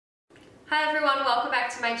Hi everyone, welcome back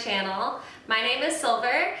to my channel. My name is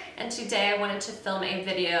Silver, and today I wanted to film a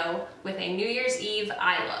video with a New Year's Eve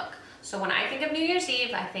eye look. So when I think of New Year's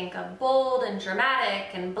Eve, I think of bold and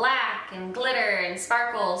dramatic and black and glitter and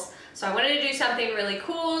sparkles. So I wanted to do something really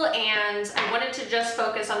cool, and I wanted to just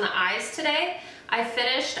focus on the eyes today. I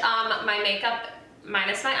finished my makeup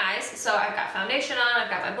minus my eyes, so I've got foundation on, I've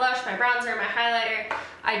got my blush, my bronzer, my highlighter.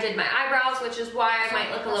 I did my eyebrows, which is why I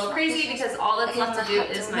might look a little crazy because all that's left to do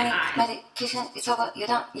is my eye. It's over, you're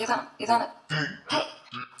done, you're gonna, hey,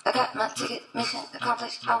 I got my ticket, mission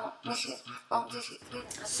accomplished, I won't miss it, won't miss it.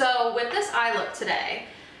 So with this eye look today,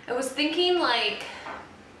 I was thinking like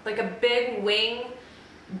a big wing,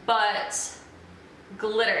 but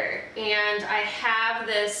glitter. And I have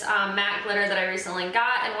this matte glitter that I recently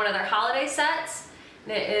got in one of their holiday sets.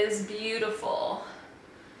 And it is beautiful.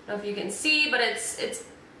 I don't know if you can see, but it's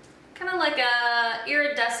kind of like a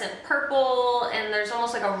iridescent purple, and there's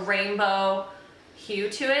almost like a rainbow hue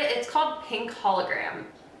to it. It's called Pink Hologram.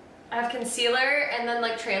 I have concealer and then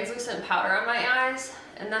like translucent powder on my eyes,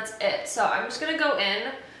 and that's it. So I'm just gonna go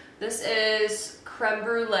in. This is Creme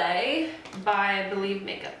Brulee by, I believe,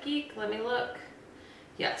 Makeup Geek. Let me look.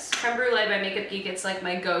 Yes, Creme Brulee by Makeup Geek. It's like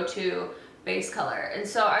my go-to base color. And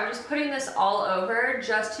so I'm just putting this all over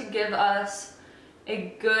just to give us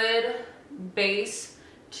a good base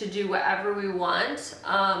to do whatever we want.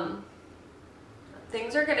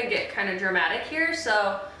 Things are gonna get kind of dramatic here,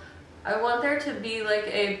 so I want there to be like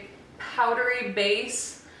a powdery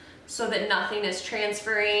base so that nothing is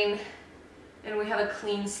transferring and we have a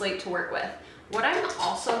clean slate to work with. What I'm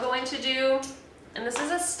also going to do, and this is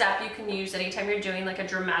a step you can use anytime you're doing like a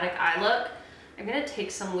dramatic eye look, I'm gonna take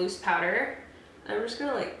some loose powder and I'm just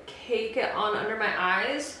gonna like cake it on under my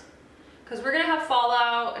eyes, because we're gonna have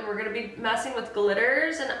fallout and we're gonna be messing with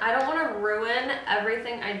glitters, and I don't wanna ruin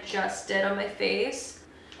everything I just did on my face.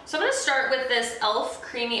 So I'm gonna start with this e.l.f.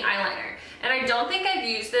 creamy eyeliner. And I don't think I've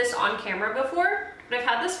used this on camera before, but I've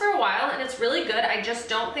had this for a while and it's really good. I just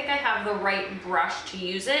don't think I have the right brush to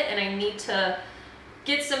use it, and I need to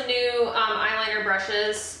get some new eyeliner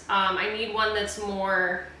brushes. I need one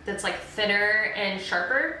that's like thinner and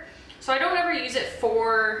sharper. So I don't ever use it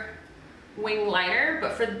for wing liner,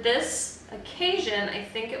 but for this occasion, I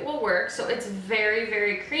think it will work. So it's very,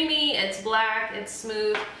 very creamy, it's black, it's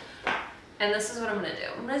smooth, and this is what I'm gonna do.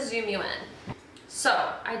 I'm gonna zoom you in.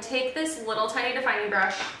 So I take this little tiny defining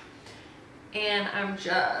brush and I'm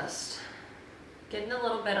just getting a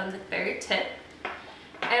little bit on the very tip.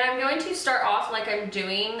 And I'm going to start off like I'm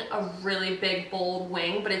doing a really big bold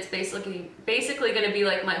wing, but it's basically going to be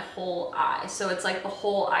like my whole eye. So it's like the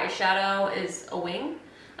whole eyeshadow is a wing.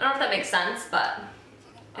 I don't know if that makes sense, but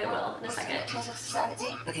it will in a second.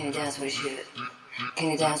 Can you dance while you shoot?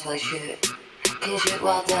 Can you dance while you shoot? Can you shoot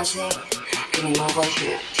while dancing? Can you move while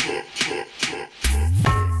you shoot?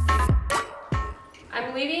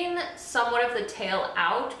 I'm leaving somewhat of the tail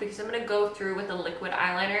out because I'm going to go through with a liquid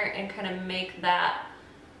eyeliner and kind of make that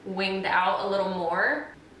winged out a little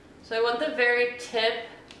more. So I want the very tip,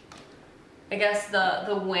 I guess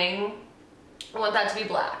the wing, I want that to be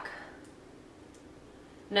black.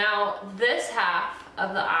 Now this half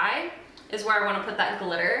of the eye is where I want to put that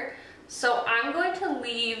glitter. So I'm going to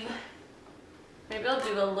leave, maybe I'll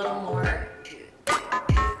do a little more.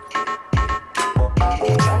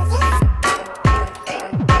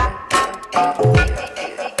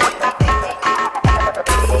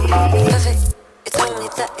 Perfect. It's only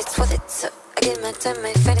that it's worth it. So I give my time,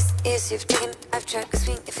 my finest ears. You've taken, I've tried to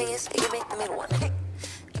swing your fingers. You make me one.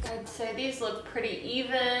 I'd say these look pretty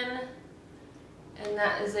even, and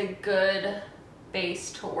that is a good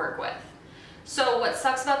base to work with. So what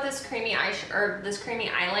sucks about this creamy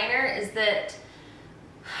eyeliner is that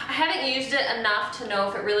I haven't used it enough to know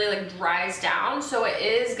if it really like dries down, so it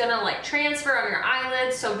is gonna like transfer on your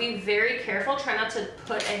eyelids, so be very careful. Try not to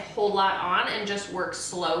put a whole lot on and just work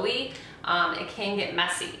slowly. It can get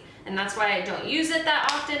messy, and that's why I don't use it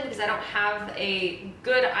that often, because I don't have a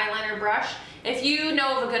good eyeliner brush. If you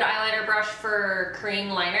know of a good eyeliner brush for cream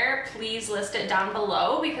liner, please list it down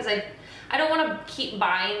below, because I don't want to keep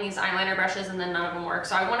buying these eyeliner brushes and then none of them work,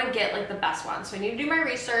 so I want to get like the best one. So I need to do my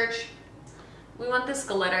research. We want this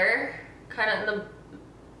glitter kind of in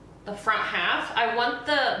the front half. I want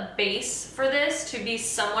the base for this to be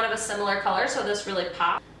somewhat of a similar color, so this really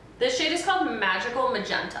pops. This shade is called Magical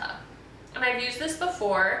Magenta, and I've used this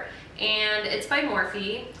before, and it's by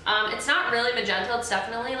Morphe. It's not really magenta, it's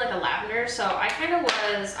definitely like a lavender, so I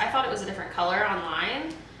thought it was a different color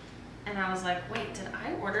online, and I was like, wait, did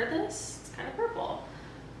I order this? It's kind of purple,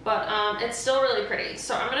 but it's still really pretty.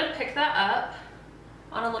 So I'm gonna pick that up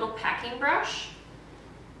on a little packing brush,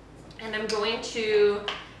 and I'm going to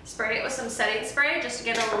spraying it with some setting spray just to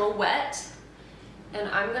get it a little wet. And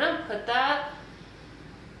I'm gonna put that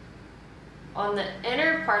on the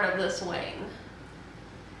inner part of this wing.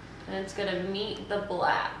 And it's gonna meet the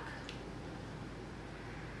black.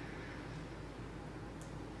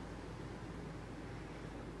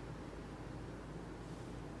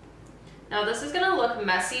 Now this is gonna look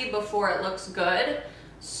messy before it looks good,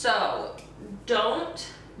 so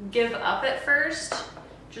don't give up at first.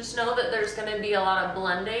 Just know that there's gonna be a lot of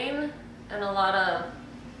blending and a lot of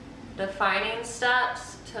defining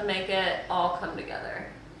steps to make it all come together.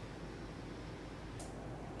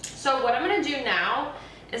 So what I'm gonna do now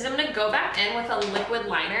is I'm gonna go back in with a liquid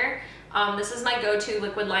liner. This is my go-to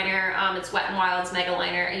liquid liner. It's Wet n Wild's Mega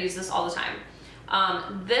Liner. I use this all the time.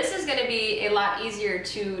 This is gonna be a lot easier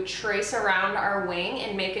to trace around our wing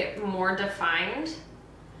and make it more defined.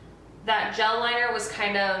 That gel liner was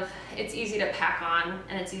kind of, it's easy to pack on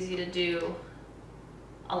and it's easy to do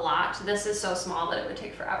a lot. This is so small that it would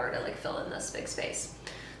take forever to like fill in this big space.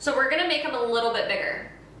 So we're gonna make them a little bit bigger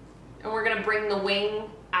and we're gonna bring the wing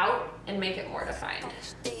out and make it more defined.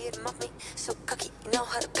 So cocky, you know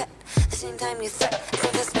how to pet. The same time you threat,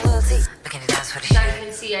 that's loyalty. Can you dance for the shit? Now you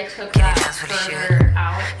can see I took that further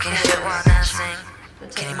out. Can you shit while dancing?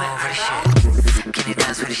 Can you move for the shit? Can you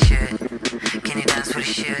dance for the shit? Can you dance for the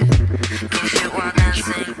shit? Can you shit while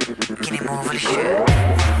dancing? Can you move for the shit?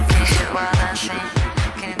 Can you shit while dancing?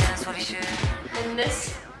 Can you dance for the shit? And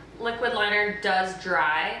this liquid liner does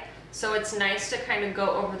dry, so it's nice to kind of go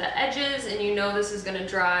over the edges and you know this is gonna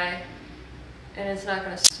dry and it's not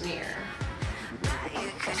gonna smear. Can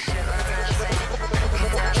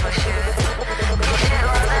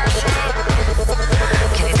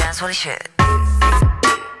you dance for the shit?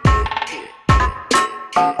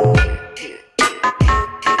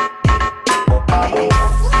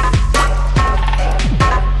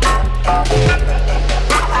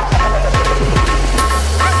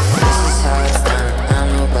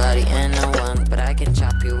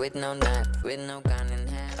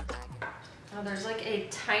 Now there's like a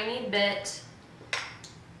tiny bit,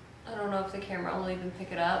 I don't know if the camera will even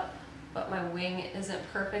pick it up, but my wing isn't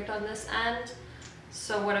perfect on this end.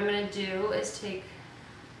 So what I'm gonna do is take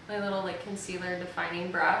my little like concealer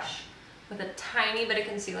defining brush with a tiny bit of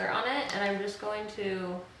concealer on it, and I'm just going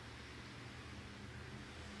to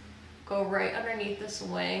go right underneath this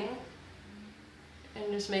wing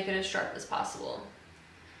and just make it as sharp as possible.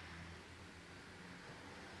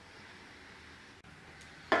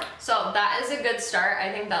 So that is a good start.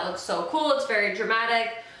 I think that looks so cool. It's very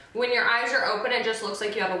dramatic. When your eyes are open, it just looks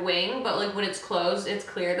like you have a wing, but like when it's closed, it's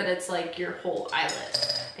clear that it's like your whole eyelid.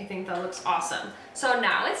 I think that looks awesome. So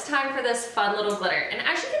now it's time for this fun little glitter. And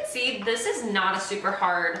as you can see, this is not a super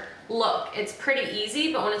hard look. It's pretty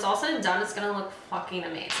easy, but when it's all said and done, it's gonna look fucking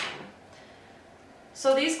amazing.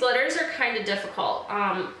 So these glitters are kind of difficult,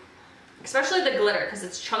 especially the glitter, because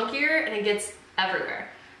it's chunkier and it gets everywhere.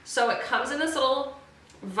 So it comes in this little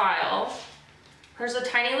vial. There's a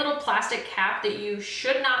tiny little plastic cap that you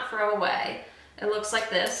should not throw away. It looks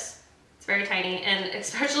like this. It's very tiny, and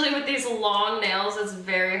especially with these long nails, it's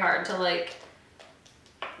very hard to like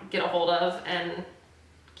get a hold of and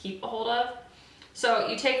keep a hold of. So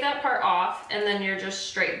you take that part off and then you're just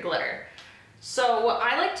straight glitter. So what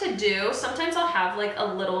I like to do, sometimes I'll have like a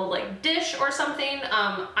little like dish or something.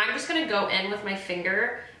 I'm just gonna go in with my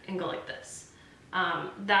finger and go like this.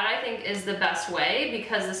 That I think is the best way,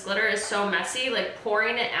 because this glitter is so messy, like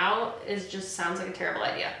pouring it out just sounds like a terrible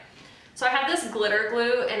idea. So I have this glitter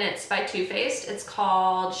glue and it's by Too Faced. It's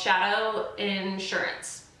called Shadow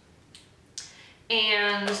Insurance.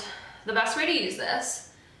 And the best way to use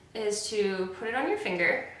this is to put it on your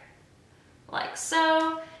finger like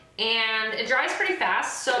so, and it dries pretty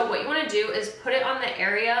fast. So what you want to do is put it on the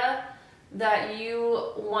area that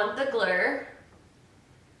you want the glitter.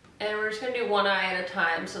 And we're just gonna do one eye at a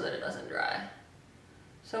time so that it doesn't dry.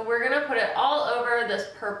 So we're gonna put it all over this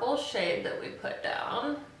purple shade that we put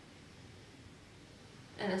down.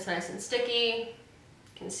 And it's nice and sticky, you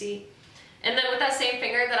can see. And then with that same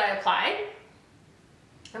finger that I applied,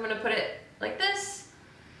 I'm gonna put it like this.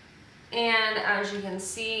 And as you can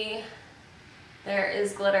see, there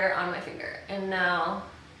is glitter on my finger. And now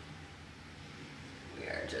we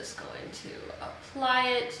are just going to apply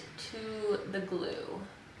it to the glue.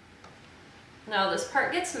 Now this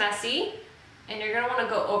part gets messy, and you're gonna wanna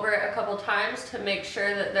go over it a couple times to make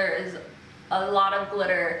sure that there is a lot of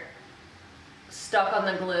glitter stuck on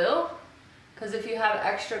the glue. Because if you have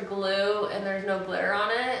extra glue and there's no glitter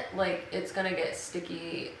on it, like it's gonna get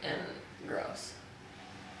sticky and gross.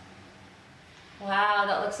 Wow,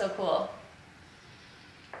 that looks so cool.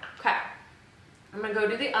 Okay, I'm gonna go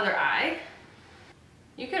do the other eye.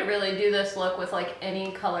 You could really do this look with like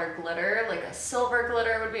any color glitter, like a silver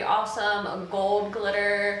glitter would be awesome, a gold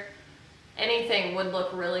glitter, anything would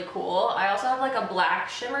look really cool. I also have like a black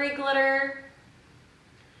shimmery glitter.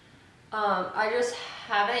 I just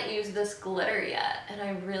haven't used this glitter yet and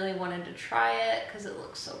I really wanted to try it because it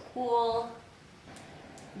looks so cool.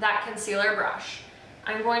 That concealer brush,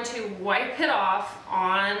 I'm going to wipe it off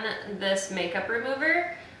on this makeup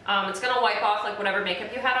remover. It's gonna wipe off like whatever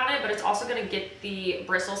makeup you had on it, but it's also gonna get the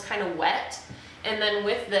bristles kind of wet. And then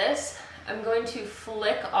with this, I'm going to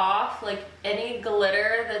flick off like any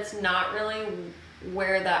glitter that's not really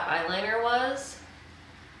where that eyeliner was,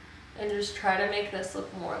 and just try to make this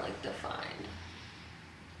look more like defined.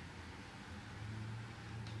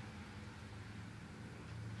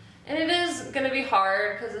 And it is gonna be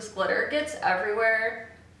hard because this glitter gets everywhere,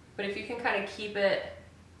 but if you can kind of keep it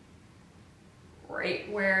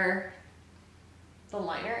right where the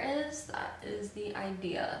liner is, that is the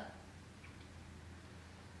idea.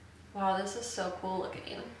 Wow, this is so cool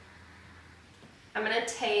looking. I'm gonna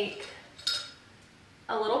take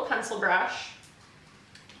a little pencil brush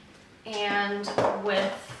and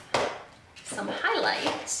with some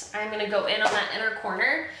highlights, I'm gonna go in on that inner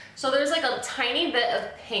corner. So there's like a tiny bit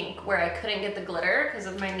of pink where I couldn't get the glitter because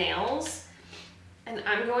of my nails. And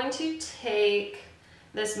I'm going to take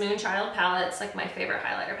this Moonchild palette. It's like my favorite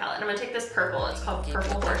highlighter palette. And I'm gonna take this purple. It's called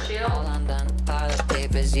Purple Horseshoe. Pile of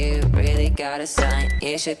papers, you really gotta sign.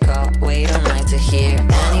 You should call, we don't like to hear.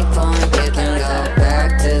 Any point you can go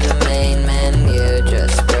back to the main menu.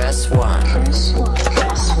 Just press 1. You still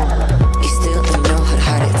don't know how to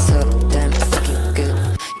hide it, so damn fucking good.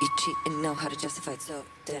 You cheat and know how to justify it, so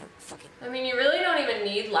damn fucking. I mean, you really don't even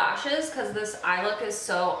need lashes because this eye look is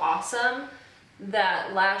so awesome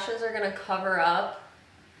that lashes are gonna cover up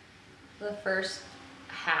the first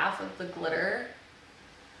half of the glitter.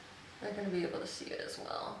 They're gonna be able to see it as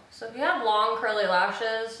well. So if you have long curly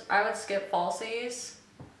lashes, I would skip falsies.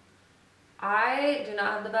 I do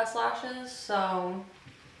not have the best lashes, so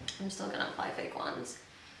I'm still gonna apply fake ones.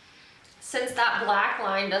 Since that black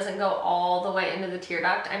line doesn't go all the way into the tear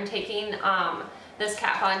duct, I'm taking this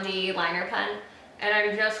Kat Von D liner pen, and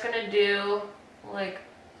I'm just gonna do like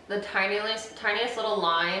the tiniest little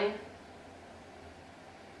line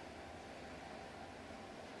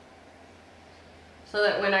so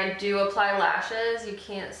that when I do apply lashes, you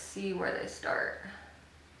can't see where they start.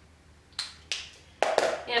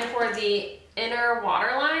 And for the inner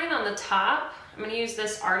waterline on the top, I'm gonna use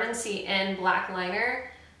this Ardency in black liner.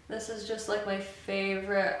 This is just like my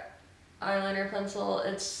favorite eyeliner pencil.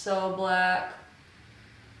 It's so black.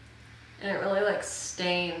 And it really like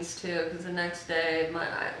stains too, because the next day my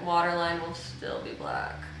waterline will still be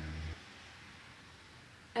black.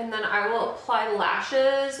 And then I will apply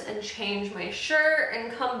lashes and change my shirt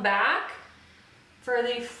and come back for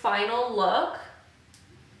the final look.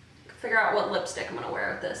 Figure out what lipstick I'm gonna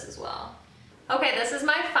wear with this as well. Okay, this is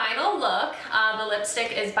my final look. The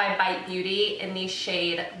lipstick is by Bite Beauty in the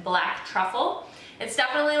shade Black Truffle. It's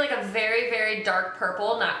definitely like a very, very dark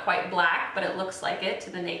purple, not quite black, but it looks like it to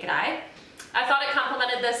the naked eye. I thought it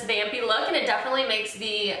complemented this vampy look, and it definitely makes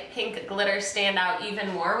the pink glitter stand out even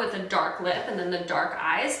more with the dark lip and then the dark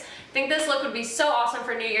eyes. I think this look would be so awesome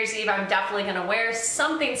for New Year's Eve. I'm definitely gonna wear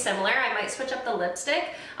something similar. I might switch up the lipstick.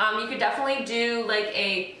 You could definitely do like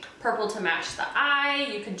a purple to match the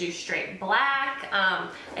eye. You could do straight black. I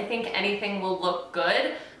think anything will look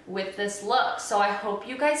good with this look. So I hope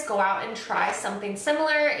you guys go out and try something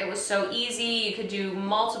similar. It was so easy. You could do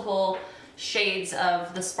multiple shades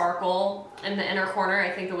of the sparkle in the inner corner. I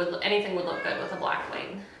think anything would look good with a black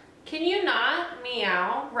wing. Can you not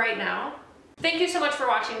meow right now? Thank you so much for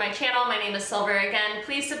watching my channel. My name is Silver again.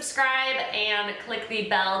 Please subscribe and click the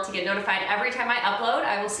bell to get notified every time I upload.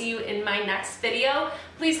 I will see you in my next video.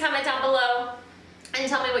 Please comment down below and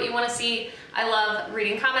tell me what you want to see. I love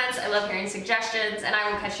reading comments, I love hearing suggestions, and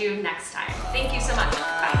I will catch you next time. Thank you so much.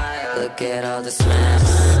 Bye. Look at all the smash.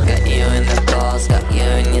 Got you in the balls, got you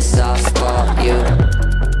in your soft spot. You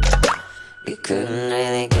couldn't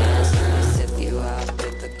really guess if you up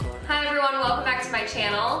at the corner. Hi everyone, welcome back to my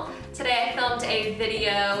channel. Today I filmed a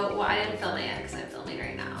video. Well, I didn't film it yet because I'm filming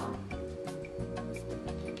right now.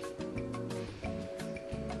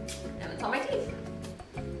 And it's on my teeth.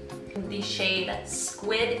 The shade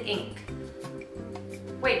Squid Ink.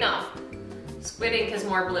 Wait, no. Squid Ink is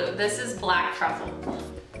more blue. This is Black Truffle.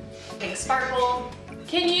 Pink sparkle.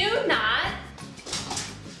 Can you not?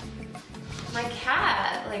 My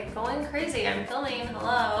cat, like going crazy. I'm filming,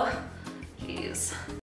 hello. Jeez.